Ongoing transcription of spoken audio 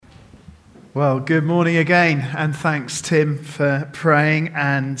Well, good morning again, and thanks, Tim, for praying,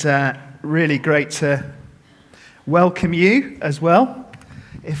 and really great to welcome you as well,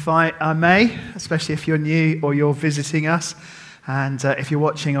 if I may, especially if you're new or you're visiting us, and if you're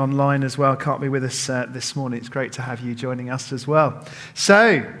watching online as well, can't be with us this morning, it's great to have you joining us as well.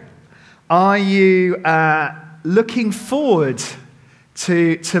 So, are you looking forward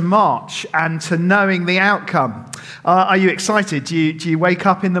to March and to knowing the outcome? Are you excited? Do you wake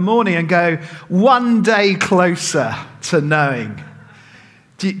up in the morning and go, one day closer to knowing?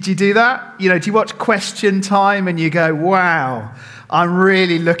 Do you do that? Do you watch Question Time and you go, wow, I'm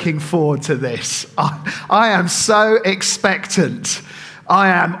really looking forward to this. I am so expectant. I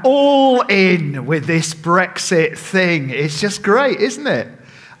am all in with this Brexit thing. It's just great, isn't it?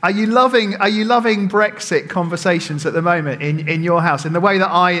 Are you loving Brexit conversations at the moment in your house in the way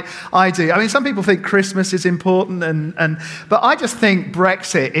that I do? I mean, some people think Christmas is important, but I just think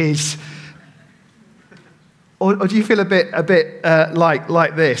Brexit is. Or do you feel a bit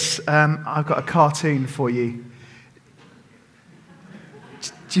like this? I've got a cartoon for you.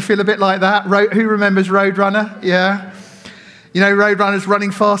 Do you feel a bit like that? Who remembers Roadrunner? Yeah, Roadrunner's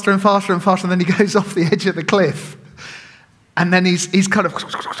running faster and faster and faster, and then he goes off the edge of the cliff. And then he's kind of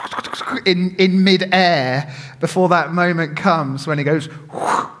in mid-air before that moment comes when he goes. Do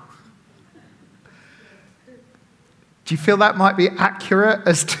you feel that might be accurate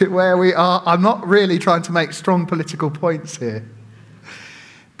as to where we are? I'm not really trying to make strong political points here,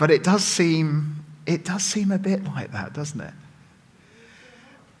 but it does seem a bit like that, doesn't it?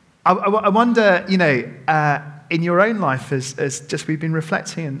 I wonder, in your own life, as just we've been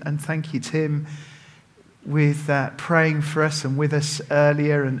reflecting, and thank you, Tim, with praying for us and with us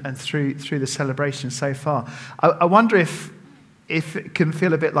earlier and through the celebration so far. I wonder if it can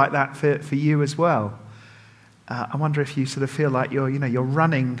feel a bit like that for you as well. I wonder if you sort of feel like you're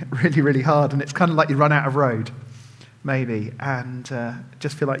running really, really hard, and it's kind of like you run out of road, maybe, and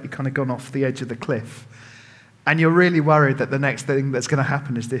just feel like you've kind of gone off the edge of the cliff, and you're really worried that the next thing that's going to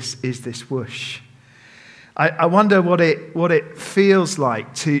happen is this whoosh. I wonder what it feels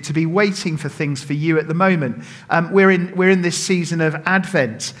like to be waiting for things for you at the moment. We're in this season of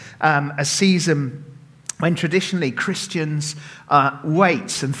Advent, a season when traditionally Christians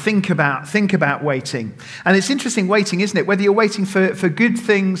wait and think about waiting. And it's interesting waiting, isn't it? Whether you're waiting for good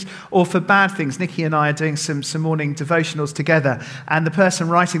things or for bad things. Nikki and I are doing some morning devotionals together, and the person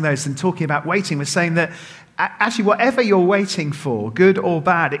writing those and talking about waiting was saying that actually whatever you're waiting for, good or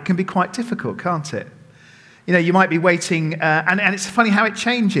bad, it can be quite difficult, can't it? You might be waiting, and it's funny how it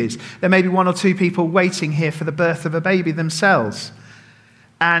changes. There may be one or two people waiting here for the birth of a baby themselves.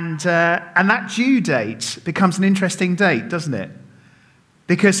 And that due date becomes an interesting date, doesn't it?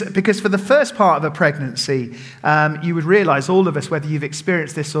 Because for the first part of a pregnancy, you would realize, all of us, whether you've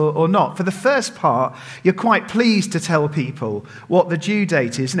experienced this or not, for the first part, you're quite pleased to tell people what the due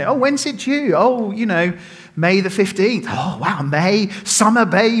date is, isn't it? Oh, when's it due? Oh, May the 15th. Oh, wow, May, summer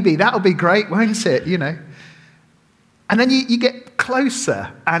baby. That'll be great, won't it? And then you get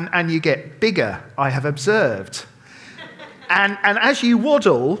closer and you get bigger, I have observed. And as you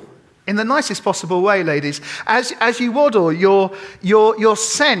waddle, in the nicest possible way, ladies, as you waddle, your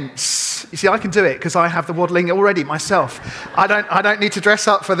sense, you see, I can do it because I have the waddling already myself. I don't need to dress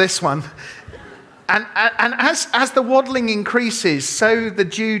up for this one. And as the waddling increases, so the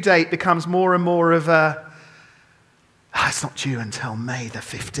due date becomes more and more of it's not due until May the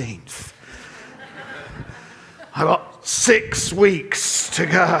 15th. I've got 6 weeks to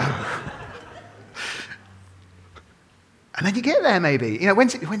go. And then you get there, maybe.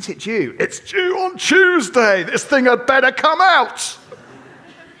 When's it due? It's due on Tuesday. This thing had better come out.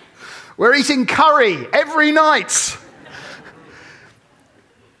 We're eating curry every night.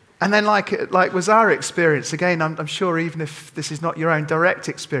 And then, like was our experience, again, I'm sure even if this is not your own direct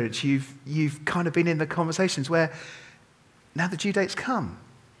experience, you've kind of been in the conversations where now the due date's come.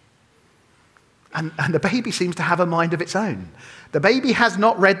 And the baby seems to have a mind of its own. The baby has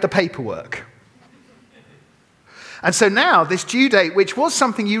not read the paperwork. And so now this due date, which was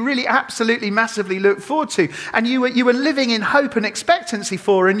something you really absolutely massively looked forward to, and you were living in hope and expectancy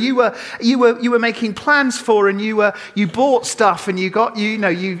for, and you were making plans for, and you bought stuff, and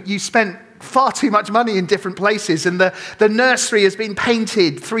you spent far too much money in different places, and the nursery has been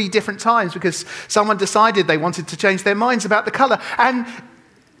painted 3 different times because someone decided they wanted to change their minds about the colour. And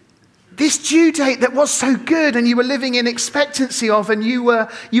this due date that was so good and you were living in expectancy of, and you were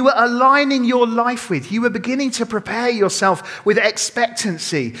aligning your life with, you were beginning to prepare yourself with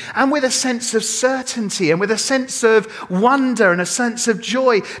expectancy and with a sense of certainty and with a sense of wonder and a sense of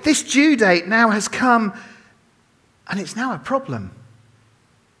joy. This due date now has come, and it's now a problem.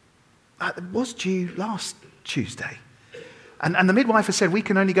 was due last Tuesday. And the midwife has said, we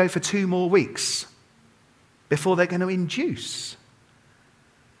can only go for 2 more weeks before they're going to induce.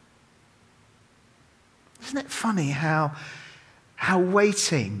 Isn't it funny how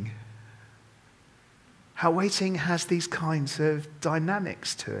waiting has these kinds of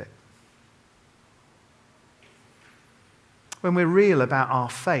dynamics to it? When we're real about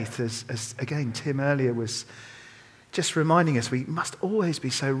our faith, as again Tim earlier was just reminding us, we must always be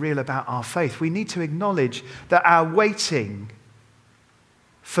so real about our faith. We need to acknowledge that our waiting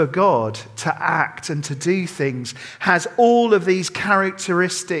for God to act and to do things has all of these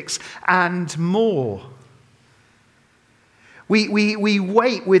characteristics and more. We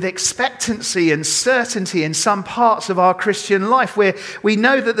wait with expectancy and certainty in some parts of our Christian life where we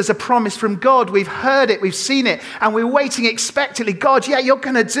know that there's a promise from God. We've heard it, we've seen it, and we're waiting expectantly. God, yeah, you're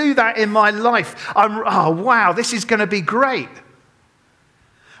going to do that in my life. Oh, wow, this is going to be great.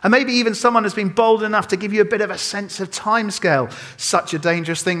 And maybe even someone has been bold enough to give you a bit of a sense of timescale. Such a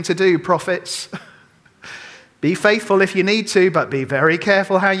dangerous thing to do, prophets. Be faithful if you need to, but be very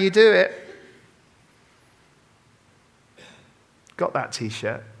careful how you do it. Got that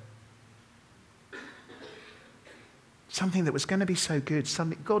t-shirt. Something that was going to be so good,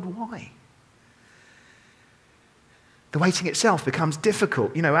 suddenly, God, why? The waiting itself becomes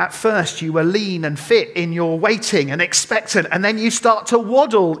difficult. You know, at first you were lean and fit in your waiting and expectant, and then you start to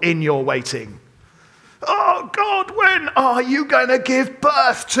waddle in your waiting. Oh, God, when are you going to give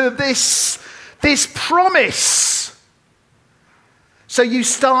birth to this promise? So you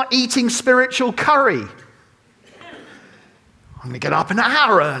start eating spiritual curry. I'm going to get up an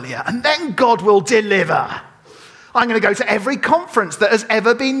hour earlier and then God will deliver. I'm going to go to every conference that has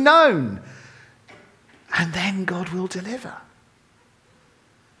ever been known. And then God will deliver.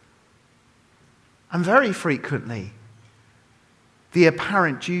 And very frequently, the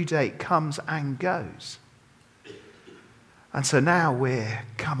apparent due date comes and goes. And so now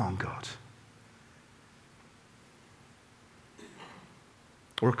come on, God.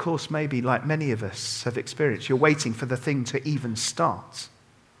 Or of course, maybe like many of us have experienced, you're waiting for the thing to even start.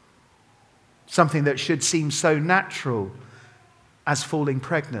 Something that should seem so natural as falling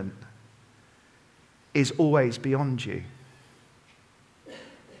pregnant is always beyond you.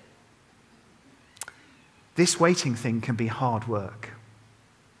 This waiting thing can be hard work.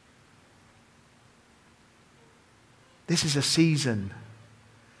 This is a season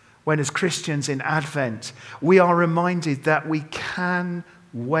when, as Christians in Advent, we are reminded that we can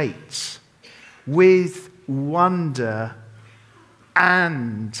wait with wonder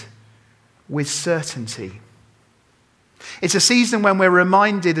and with certainty. It's a season when we're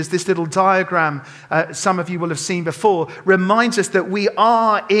reminded, as this little diagram some of you will have seen before, reminds us that we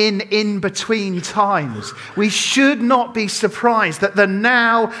are in between times. We should not be surprised that the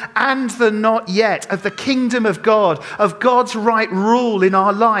now and the not yet of the kingdom of God, of God's right rule in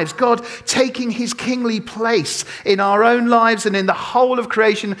our lives, God taking his kingly place in our own lives and in the whole of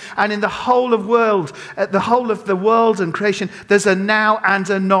creation and in the whole of the world and creation, there's a now and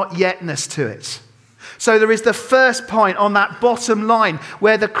a not yetness to it. So there is the first point on that bottom line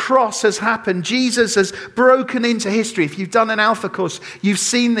where the cross has happened. Jesus has broken into history. If you've done an Alpha course, you've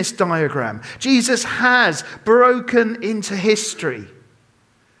seen this diagram. Jesus has broken into history.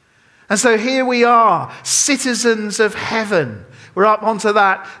 And so here we are, citizens of heaven. We're up onto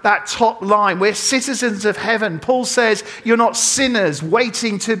that top line. We're citizens of heaven. Paul says you're not sinners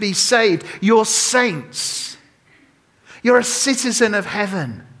waiting to be saved. You're saints. You're a citizen of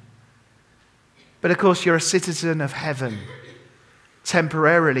heaven. But of course, you're a citizen of heaven,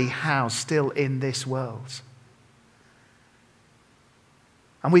 temporarily housed still in this world.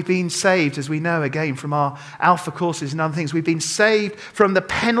 And we've been saved, as we know again from our Alpha courses and other things, we've been saved from the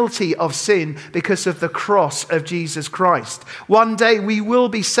penalty of sin because of the cross of Jesus Christ. One day we will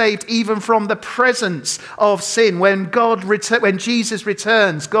be saved even from the presence of sin. When Jesus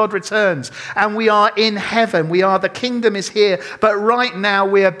returns, God returns, and we are in heaven. The kingdom is here, but right now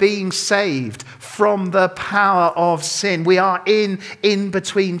we are being saved from the power of sin. We are in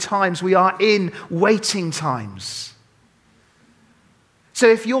between times. We are in waiting times. So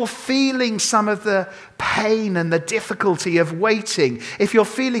if you're feeling some of the pain and the difficulty of waiting, if you're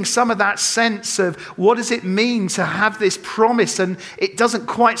feeling some of that sense of what does it mean to have this promise and it doesn't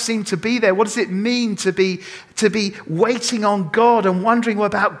quite seem to be there, what does it mean to be waiting on God and wondering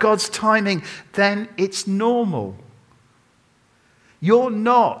about God's timing, then it's normal. You're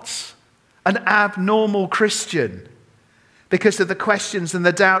not an abnormal Christian because of the questions and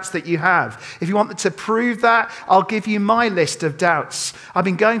the doubts that you have. If you want to prove that, I'll give you my list of doubts. I've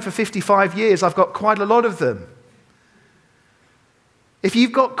been going for 55 years. I've got quite a lot of them. If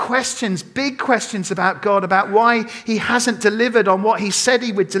you've got questions, big questions about God, about why he hasn't delivered on what he said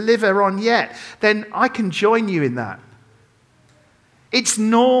he would deliver on yet, then I can join you in that. It's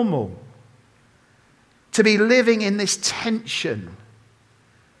normal to be living in this tension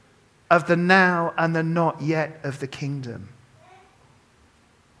of the now and the not yet of the kingdom.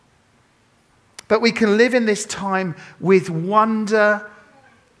 But we can live in this time with wonder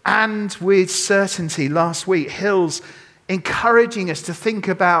and with certainty. Last week, Hills encouraging us to think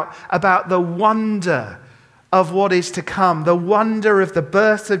about the wonder of what is to come, the wonder of the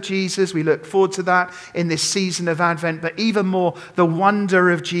birth of Jesus. We look forward to that in this season of Advent, but even more, the wonder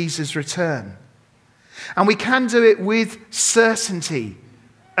of Jesus' return. And we can do it with certainty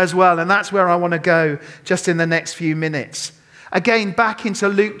as well, and that's where I want to go just in the next few minutes. Again, back into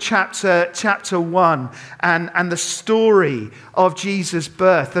Luke chapter 1 and the story of Jesus'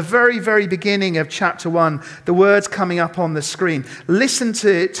 birth. The very, very beginning of chapter 1, the words coming up on the screen. Listen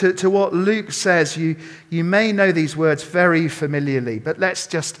to what Luke says. You may know these words very familiarly, but let's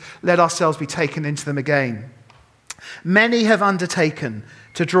just let ourselves be taken into them again. Many have undertaken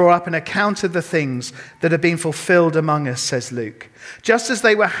to draw up an account of the things that have been fulfilled among us, says Luke, just as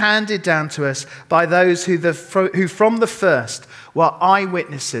they were handed down to us by those who from the first were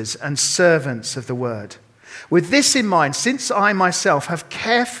eyewitnesses and servants of the word. With this in mind, since I myself have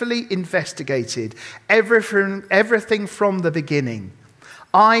carefully investigated everything from the beginning,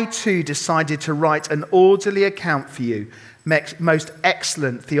 I too decided to write an orderly account for you, most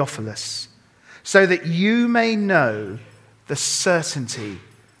excellent Theophilus, so that you may know the certainty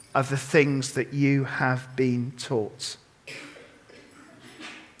of the things that you have been taught.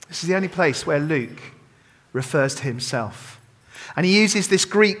 This is the only place where Luke refers to himself. And he uses this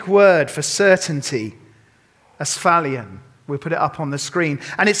Greek word for certainty, asphalion. We'll put it up on the screen.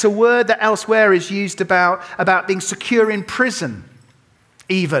 And it's a word that elsewhere is used about being secure in prison,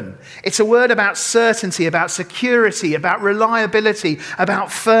 even. It's a word about certainty, about security, about reliability,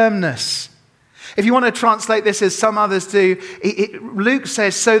 about firmness. If you want to translate this as some others do, Luke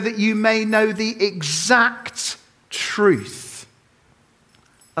says, so that you may know the exact truth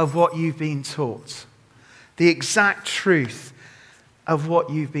of what you've been taught. The exact truth of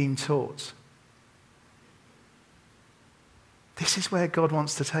what you've been taught. This is where God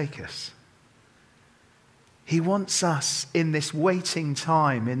wants to take us. He wants us in this waiting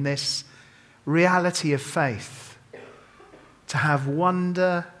time, in this reality of faith, to have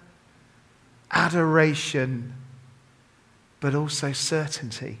wonder, adoration, but also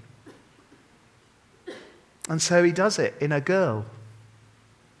certainty. And so he does it in a girl.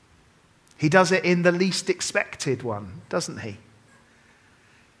 He does it in the least expected one, doesn't he?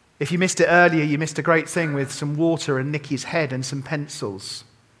 If you missed it earlier, you missed a great thing with some water and Nikki's head and some pencils.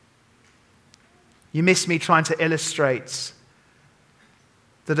 You missed me trying to illustrate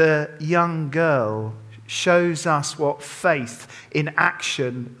that a young girl shows us what faith in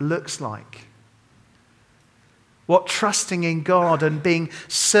action looks like. What trusting in God and being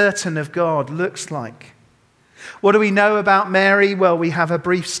certain of God looks like. What do we know about Mary? Well, we have a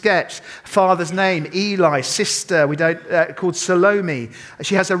brief sketch. Father's name, Eli. Sister, called Salome.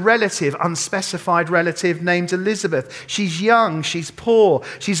 She has a relative, unspecified relative named Elizabeth. She's young, she's poor,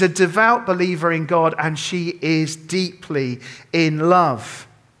 she's a devout believer in God, and she is deeply in love.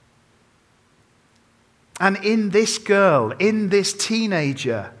 And in this girl, in this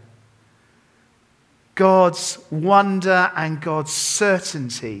teenager, God's wonder and God's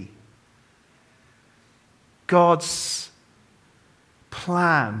certainty, God's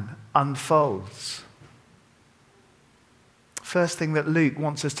plan unfolds. First thing that Luke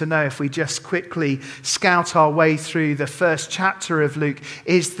wants us to know, if we just quickly scout our way through the first chapter of Luke,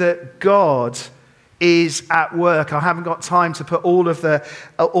 is that God is at work. I haven't got time to put all of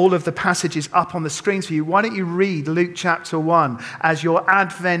the passages up on the screens for you. Why don't you read Luke chapter 1 as your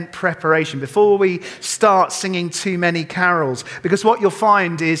Advent preparation before we start singing too many carols? Because what you'll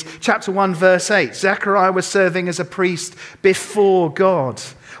find is chapter 1 verse 8, Zechariah was serving as a priest before God.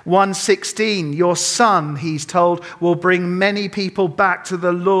 1:16, your son, he's told, will bring many people back to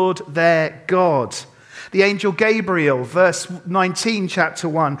the Lord their God. The angel Gabriel, verse 19, chapter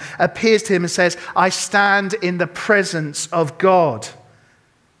 1, appears to him and says, I stand in the presence of God.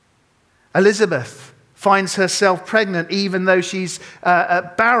 Elizabeth finds herself pregnant even though she's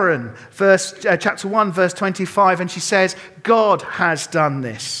barren. Chapter 1, verse 25, and she says, God has done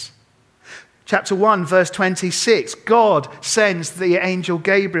this. Chapter 1, verse 26, God sends the angel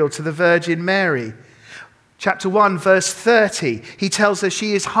Gabriel to the Virgin Mary. Chapter 1, verse 30, he tells her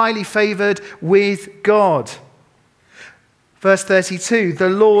she is highly favored with God. Verse 32, the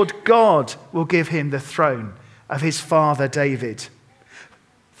Lord God will give him the throne of his father David.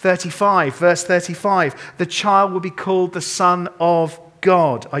 Verse 35, the child will be called the Son of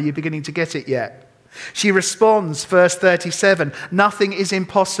God. Are you beginning to get it yet? She responds, verse 37, nothing is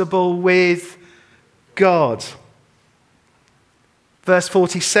impossible with God. Verse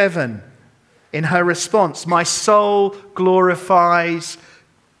 47, in her response, my soul glorifies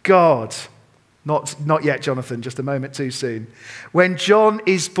God. Not yet, Jonathan, just a moment too soon. When John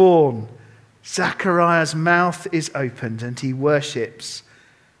is born, Zechariah's mouth is opened and he worships.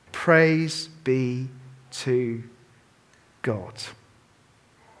 Praise be to God.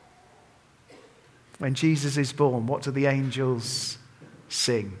 When Jesus is born, what do the angels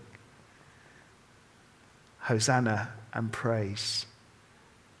sing? Hosanna and praise.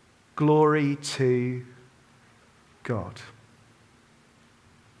 Glory to God.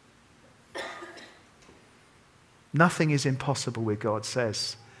 Nothing is impossible with God,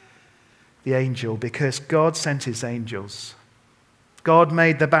 says the angel, because God sent his angels. God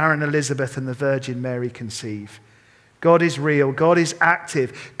made the barren Elizabeth and the Virgin Mary conceive. God is real. God is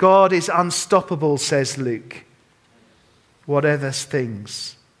active. God is unstoppable, says Luke. Whatever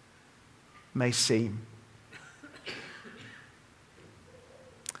things may seem.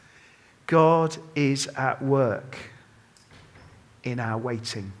 God is at work in our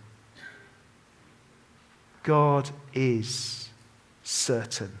waiting. God is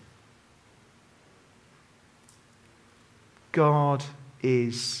certain. God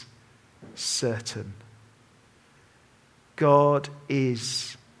is certain. God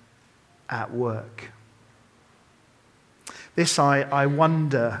is at work. This, I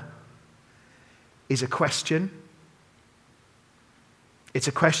wonder, is a question. It's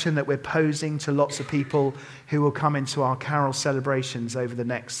a question that we're posing to lots of people who will come into our carol celebrations over the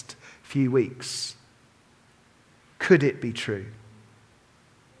next few weeks. Could it be true?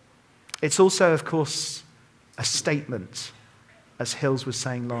 It's also, of course, a statement, as Hills was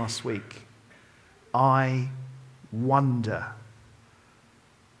saying last week. I wonder,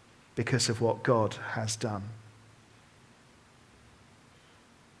 because of what God has done.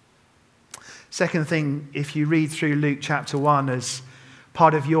 Second thing, if you read through Luke chapter 1 as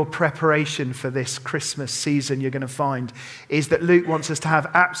part of your preparation for this Christmas season, you're going to find is that Luke wants us to have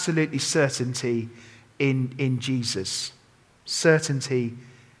absolutely certainty in Jesus. Certainty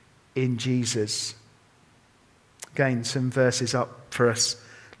in Jesus. Again, some verses up for us.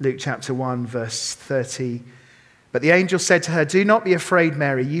 Luke chapter 1, verse 30. But the angel said to her, do not be afraid,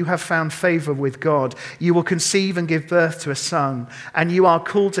 Mary. You have found favor with God. You will conceive and give birth to a son, and you are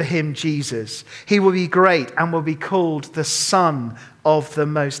called to him Jesus. He will be great and will be called the Son of the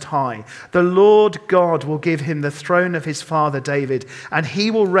Most High. The Lord God will give him the throne of his father David, and he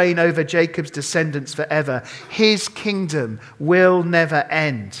will reign over Jacob's descendants forever. His kingdom will never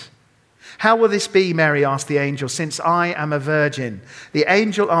end. How will this be, Mary asked the angel, since I am a virgin? The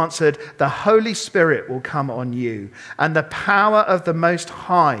angel answered, the Holy Spirit will come on you, and the power of the Most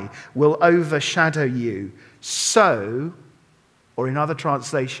High will overshadow you. So, or in other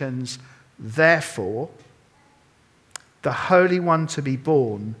translations, therefore, the Holy One to be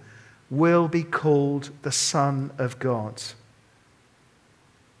born will be called the Son of God.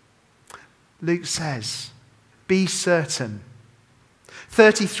 Luke says, be certain.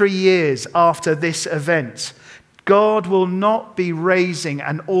 33 years after this event, God will not be raising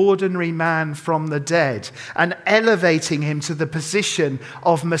an ordinary man from the dead and elevating him to the position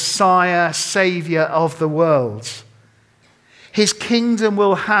of Messiah, Savior of the world. His kingdom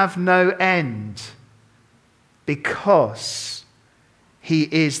will have no end because he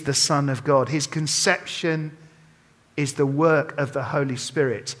is the Son of God. His conception is the work of the Holy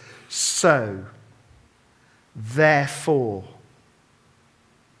Spirit. So, therefore,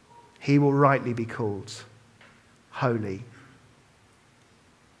 he will rightly be called holy.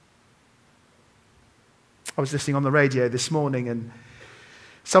 I was listening on the radio this morning, and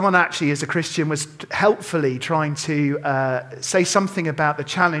someone actually, as a Christian, was helpfully trying to say something about the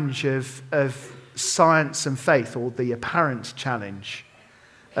challenge of science and faith, or the apparent challenge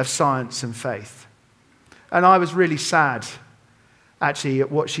of science and faith. And I was really sad, actually,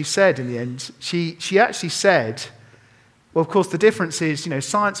 at what she said in the end. She actually said, well, of course, the difference is,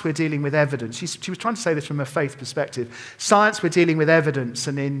 science, we're dealing with evidence. She was trying to say this from a faith perspective. Science, we're dealing with evidence,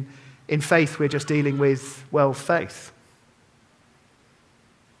 and in faith, we're just dealing with, well, faith.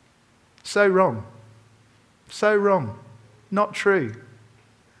 So wrong. So wrong. Not true.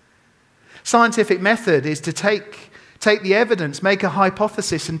 Scientific method is to take the evidence, make a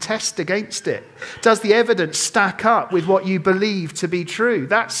hypothesis, and test against it. Does the evidence stack up with what you believe to be true?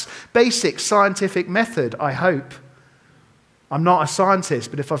 That's basic scientific method, I hope. I'm not a scientist,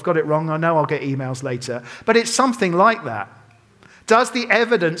 but if I've got it wrong, I know I'll get emails later. But it's something like that. Does the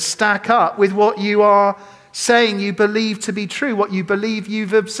evidence stack up with what you are saying you believe to be true, what you believe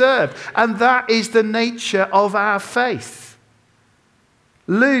you've observed? And that is the nature of our faith.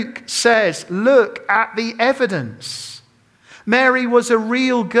 Luke says, look at the evidence. Mary was a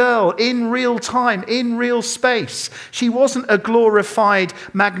real girl in real time, in real space. She wasn't a glorified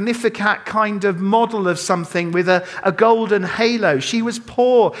Magnificat kind of model of something with a golden halo. She was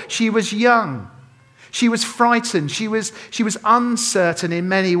poor. She was young. She was frightened. She was uncertain in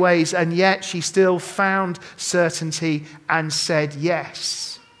many ways, and yet she still found certainty and said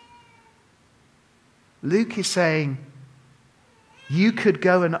yes. Luke is saying, you could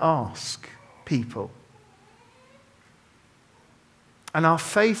go and ask people. And our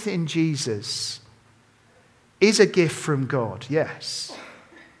faith in Jesus is a gift from God, yes.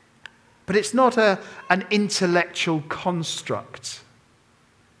 But it's not an intellectual construct.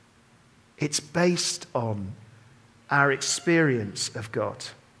 It's based on our experience of God.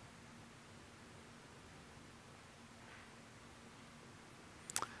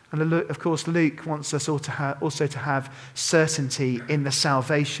 And of course, Luke wants us also to have certainty in the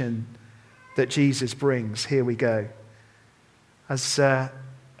salvation that Jesus brings. Here we go. As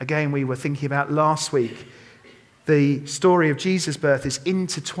again we were thinking about last week, the story of Jesus' birth is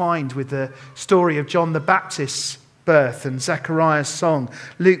intertwined with the story of John the Baptist's birth and Zechariah's song.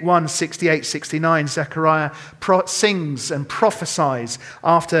 Luke 1, 68, 69, Zechariah sings and prophesies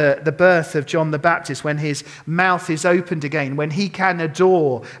after the birth of John the Baptist, when his mouth is opened again, when he can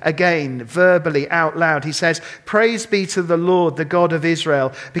adore again verbally out loud. He says, "Praise be to the Lord, the God of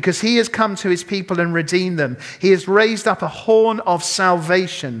Israel, because he has come to his people and redeemed them. He has raised up a horn of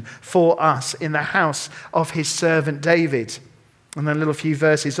salvation for us in the house of his servant David." And then a little few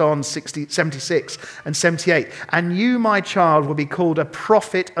verses on, 76 and 78. "And you, my child, will be called a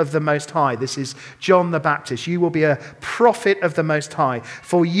prophet of the Most High." This is John the Baptist. "You will be a prophet of the Most High.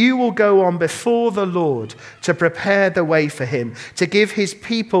 For you will go on before the Lord to prepare the way for him, to give his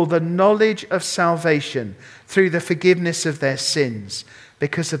people the knowledge of salvation through the forgiveness of their sins,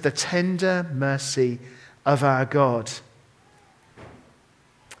 because of the tender mercy of our God."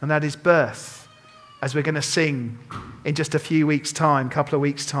 And that is birth. As we're going to sing in just a few weeks' time, couple of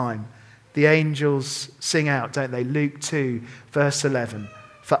weeks' time, the angels sing out, don't they? Luke 2, verse 11.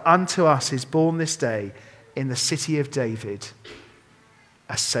 "For unto us is born this day in the city of David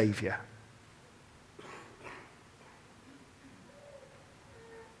a Saviour."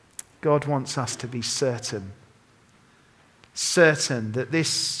 God wants us to be certain that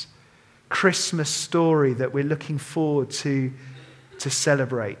this Christmas story that we're looking forward to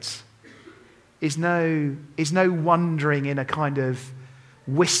celebrate is no wondering in a kind of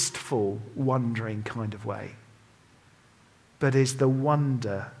wistful wondering kind of way, but is the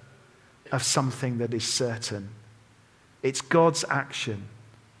wonder of something that is certain. It's God's action,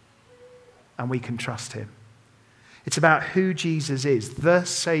 and we can trust him. It's about who Jesus is, the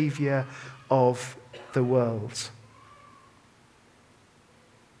Saviour of the world.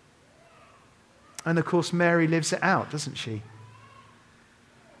 And of course, Mary lives it out, doesn't she?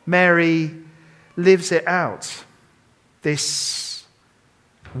 Mary lives it out. This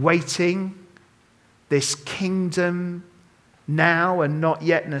waiting, this kingdom now and not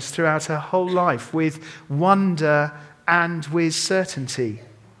yetness throughout her whole life, with wonder and with certainty.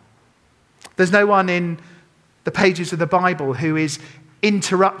 There's no one in the pages of the Bible who is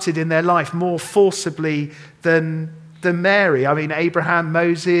interrupted in their life more forcibly than Mary. I mean, Abraham,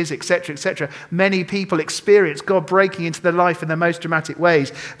 Moses, etc., etc. Many people experience God breaking into their life in the most dramatic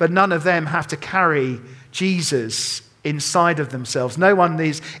ways, but none of them have to carry Jesus inside of themselves. No one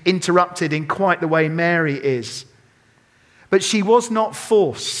is interrupted in quite the way Mary is. But she was not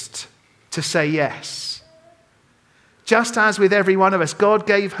forced to say yes. Just as with every one of us, God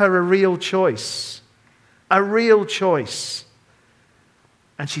gave her a real choice. A real choice.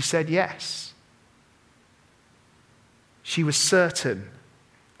 And she said yes. She was certain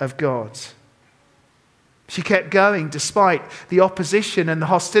of God. She kept going despite the opposition and the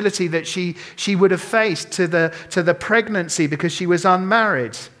hostility that she would have faced to the pregnancy because she was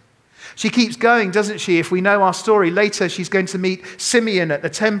unmarried. She keeps going, doesn't she? If we know our story, later she's going to meet Simeon at the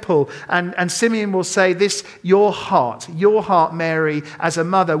temple, and Simeon will say this, your heart, Mary, as a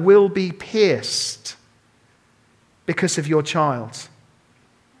mother, will be pierced because of your child.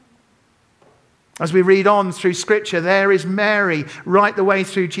 As we read on through Scripture, there is Mary right the way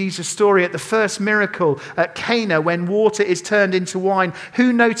through Jesus' story at the first miracle at Cana when water is turned into wine.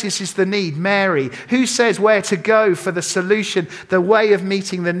 Who notices the need? Mary. Who says where to go for the solution, the way of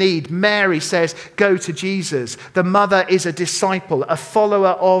meeting the need? Mary says, go to Jesus. The mother is a disciple, a follower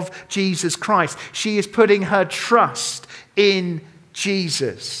of Jesus Christ. She is putting her trust in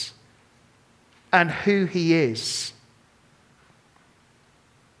Jesus and who he is.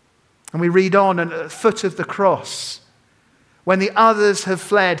 And we read on, and at the foot of the cross, when the others have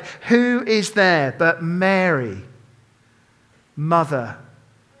fled, who is there but Mary, mother,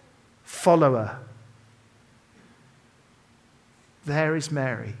 follower? There is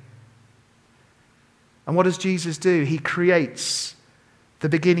Mary. And what does Jesus do? He creates the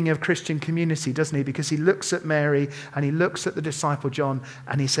beginning of Christian community, doesn't he? Because he looks at Mary and he looks at the disciple John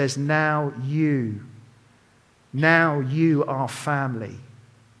and he says, now you are family.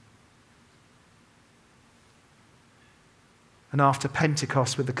 And after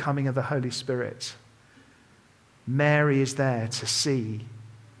Pentecost, with the coming of the Holy Spirit, Mary is there to see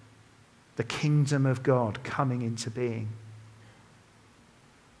the kingdom of God coming into being.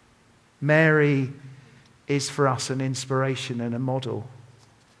 Mary is for us an inspiration and a model.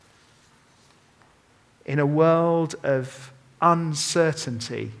 In a world of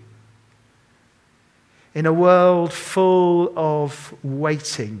uncertainty, in a world full of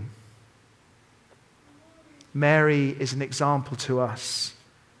waiting, Mary is an example to us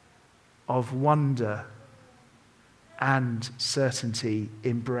of wonder and certainty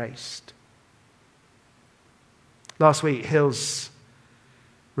embraced. Last week, Hills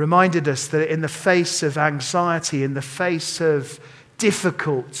reminded us that in the face of anxiety, in the face of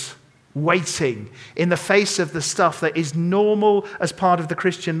difficult waiting, in the face of the stuff that is normal as part of the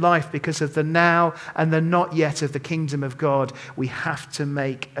Christian life because of the now and the not yet of the kingdom of God, we have to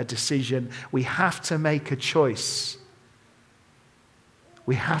make a decision. We have to make a choice.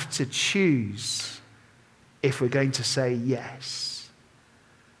 We have to choose if we're going to say yes.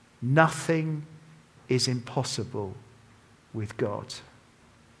 Nothing is impossible with God.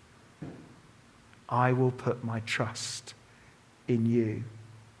 I will put my trust in you.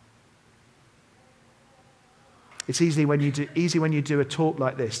 It's easy when you do a talk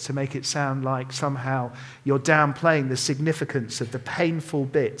like this to make it sound like somehow you're downplaying the significance of the painful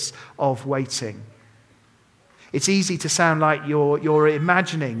bits of waiting. It's easy to sound like you're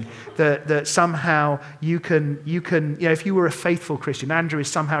imagining that somehow you can, if you were a faithful Christian, Andrew is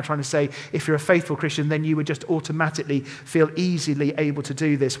somehow trying to say, if you're a faithful Christian, then you would just automatically feel easily able to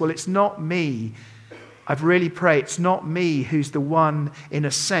do this. Well, it's not me. I'd really pray it's not me who's the one, in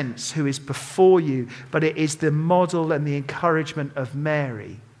a sense, who is before you, but it is the model and the encouragement of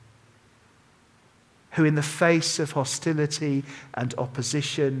Mary, who in the face of hostility and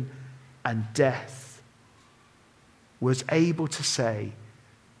opposition and death was able to say,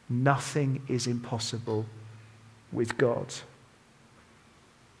 nothing is impossible with God.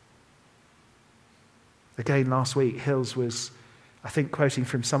 Again, last week, Hills was, I think, quoting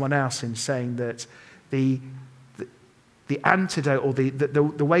from someone else in saying that the antidote or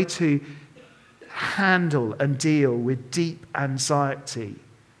the way to handle and deal with deep anxiety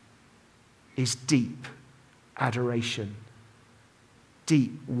is deep adoration,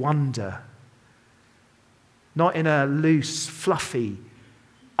 deep wonder. Not in a loose, fluffy,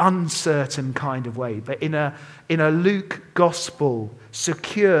 uncertain kind of way, but in a Luke gospel,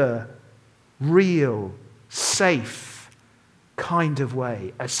 secure, real, safe kind of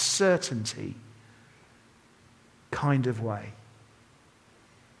way, a certainty kind of way.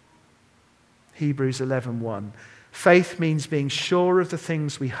 Hebrews 11:1. Faith means being sure of the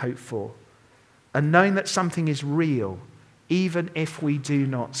things we hope for and knowing that something is real even if we do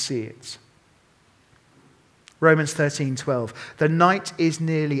not see it. Romans 13:12. The night is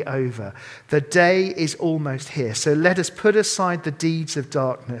nearly over. The day is almost here. So let us put aside the deeds of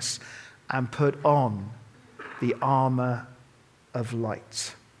darkness and put on the armor of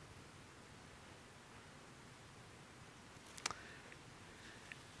light.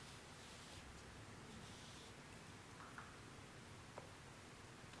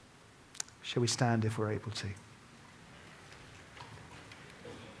 Shall we stand if we're able to?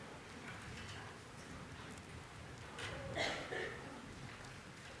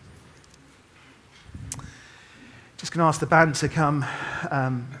 Just going to ask the band to come.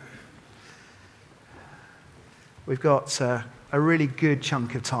 We've got a really good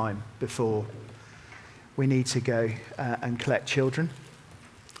chunk of time before we need to go and collect children.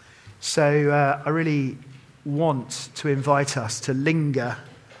 So I really want to invite us to linger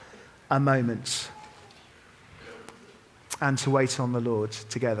a moment and to wait on the Lord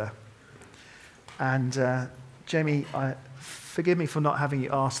together. And Jamie, forgive me for not having you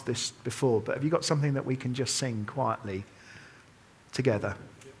asked this before, but have you got something that we can just sing quietly together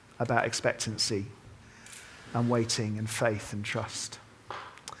about expectancy and waiting and faith and trust?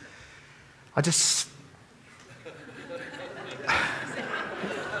 I just...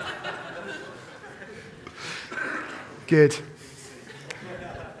 Good.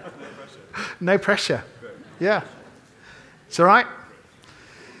 No pressure. Yeah. It's all right.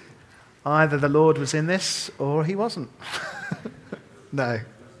 Either the Lord was in this or he wasn't. No.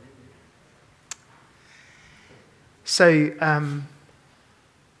 So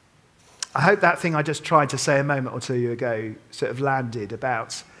I hope that thing I just tried to say a moment or two ago sort of landed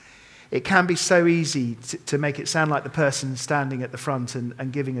about it can be so easy to make it sound like the person standing at the front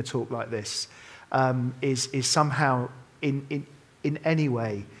and giving a talk like this is somehow in any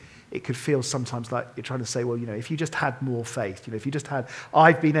way. It could feel sometimes like you're trying to say, well, if you just had more faith, if you just had,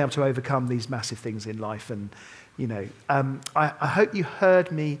 I've been able to overcome these massive things in life. And, I hope you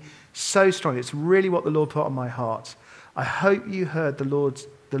heard me so strongly. It's really what the Lord put on my heart. I hope you heard the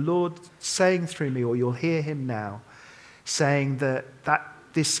Lord saying through me, or you'll hear him now, saying that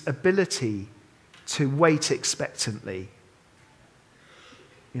this ability to wait expectantly,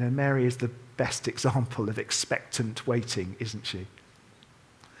 Mary is the best example of expectant waiting, isn't she?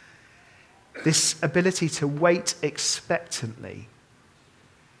 This ability to wait expectantly,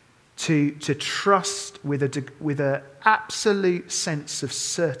 to trust with an absolute sense of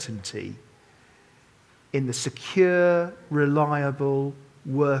certainty in the secure, reliable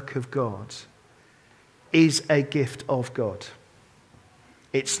work of God, is a gift of God.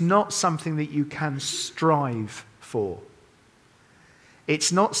 It's not something that you can strive for.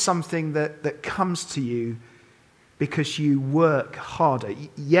 It's not something that comes to you because you work harder.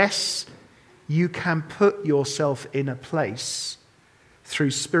 Yes, you can put yourself in a place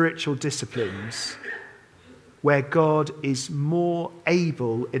through spiritual disciplines where God is more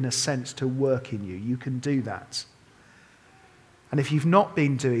able, in a sense, to work in you. You can do that. And if you've not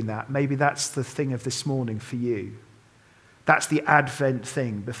been doing that, maybe that's the thing of this morning for you. That's the Advent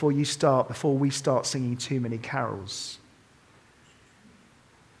thing, before we start singing too many carols.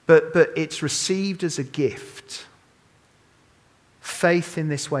 But it's received as a gift. Faith in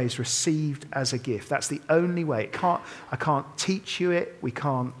this way is received as a gift. That's the only way. I can't teach you it. We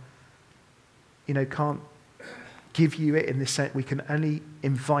can't give you it in this sense. We can only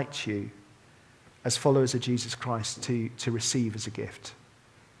invite you as followers of Jesus Christ to receive as a gift.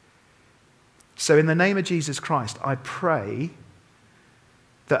 So in the name of Jesus Christ, I pray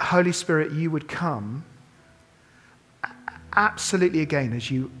that Holy Spirit, you would come absolutely again, as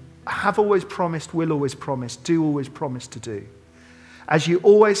you have always promised, will always promise, do always promise to do. As you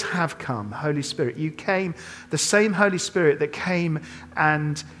always have come, Holy Spirit, you came, the same Holy Spirit that came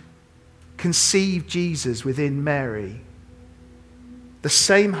and conceived Jesus within Mary. The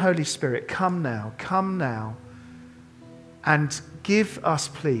same Holy Spirit, come now, and give us,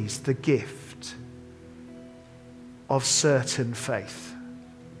 please, the gift of certain faith.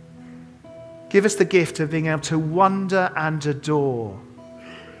 Give us the gift of being able to wonder and adore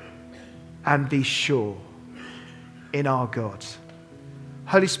and be sure in our God.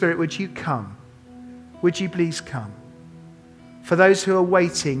 Holy Spirit, would you come? Would you please come? For those who are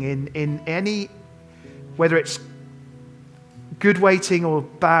waiting in any, whether it's good waiting or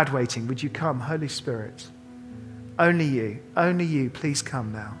bad waiting, would you come, Holy Spirit? Only you, please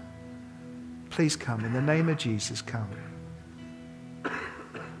come now. Please come, in the name of Jesus, come.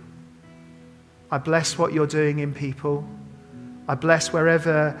 I bless what you're doing in people. I bless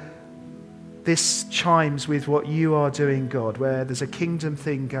wherever this chimes with what you are doing, God, where there's a kingdom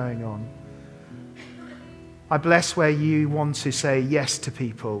thing going on. I bless where you want to say yes to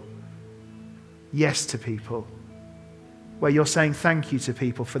people. Yes to people. Where you're saying thank you to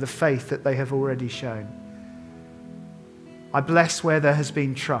people for the faith that they have already shown. I bless where there has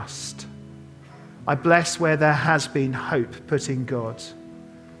been trust. I bless where there has been hope put in God.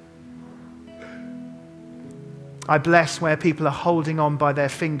 I bless where people are holding on by their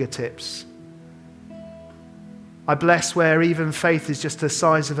fingertips. I bless where even faith is just the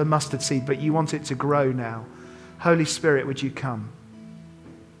size of a mustard seed, but you want it to grow now. Holy Spirit, would you come?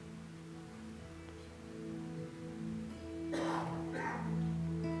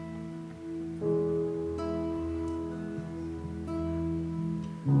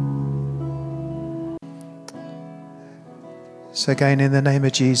 So again, in the name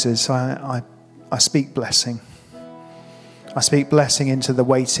of Jesus, I speak blessing. I speak blessing into the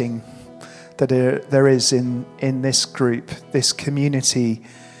waiting that there is in this group, this community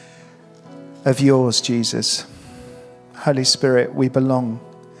of yours, Jesus. Holy Spirit, we belong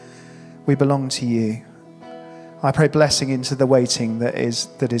to you. I pray blessing into the waiting that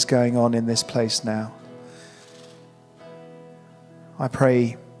is going on in this place now. I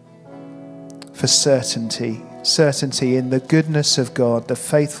pray for certainty in the goodness of God, the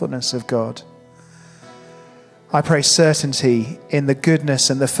faithfulness of God. I pray certainty in the goodness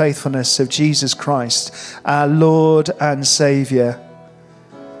and the faithfulness of Jesus Christ, our Lord and Saviour,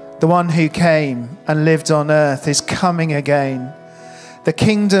 The one who came and lived on earth is coming again. The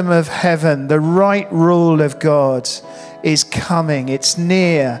kingdom of heaven, the right rule of God is coming. It's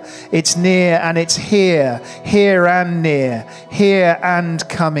near and it's here and near, here and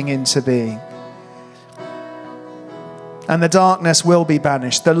coming into being. And the darkness will be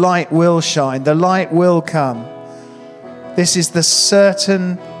banished. The light will shine. The light will come. This is the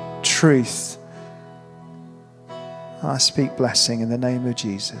certain truth. I speak blessing in the name of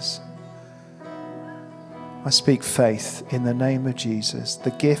Jesus. I speak faith in the name of Jesus.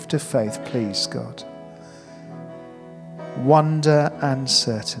 The gift of faith, please, God. Wonder and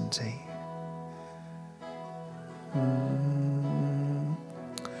certainty.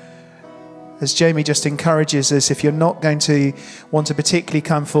 As Jamie just encourages us, if you're not going to want to particularly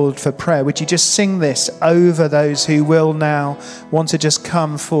come forward for prayer, would you just sing this over those who will now want to just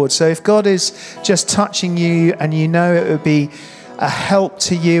come forward? So if God is just touching you and you know it would be a help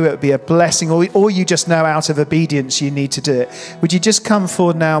to you, it would be a blessing, or you just know out of obedience you need to do it, would you just come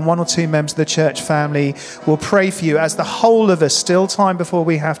forward now, and one or two members of the church family will pray for you as the whole of us, still time before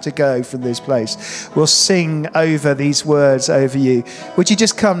we have to go from this place, will sing over these words over you. Would you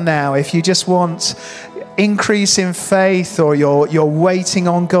just come now if you just want increase in faith, or you're waiting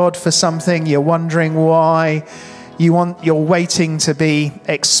on God for something, you're wondering why, you're waiting to be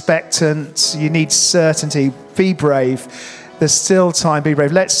expectant, you need certainty, be brave. There's still time, be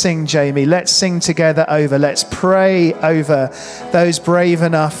brave. Let's sing, Jamie. Let's sing together over. Let's pray over those brave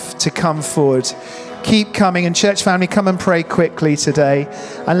enough to come forward. Keep coming. And church family, come and pray quickly today.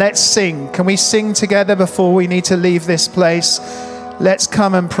 And let's sing. Can we sing together before we need to leave this place? Let's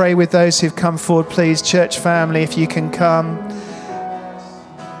come and pray with those who've come forward, please. Church family, if you can come.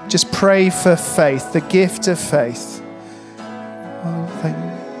 Just pray for faith, the gift of faith.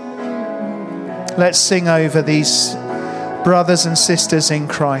 Let's sing over these brothers and sisters in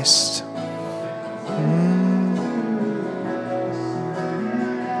Christ.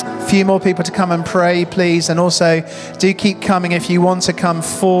 A few more people to come and pray, please. And also, do keep coming if you want to come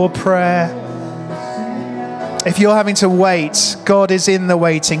for prayer. If you're having to wait, God is in the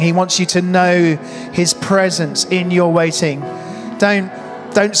waiting. He wants you to know his presence in your waiting.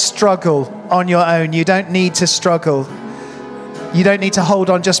 Don't struggle on your own. You don't need to struggle. You don't need to hold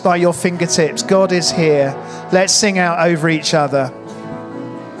on just by your fingertips. God is here. Let's sing out over each other.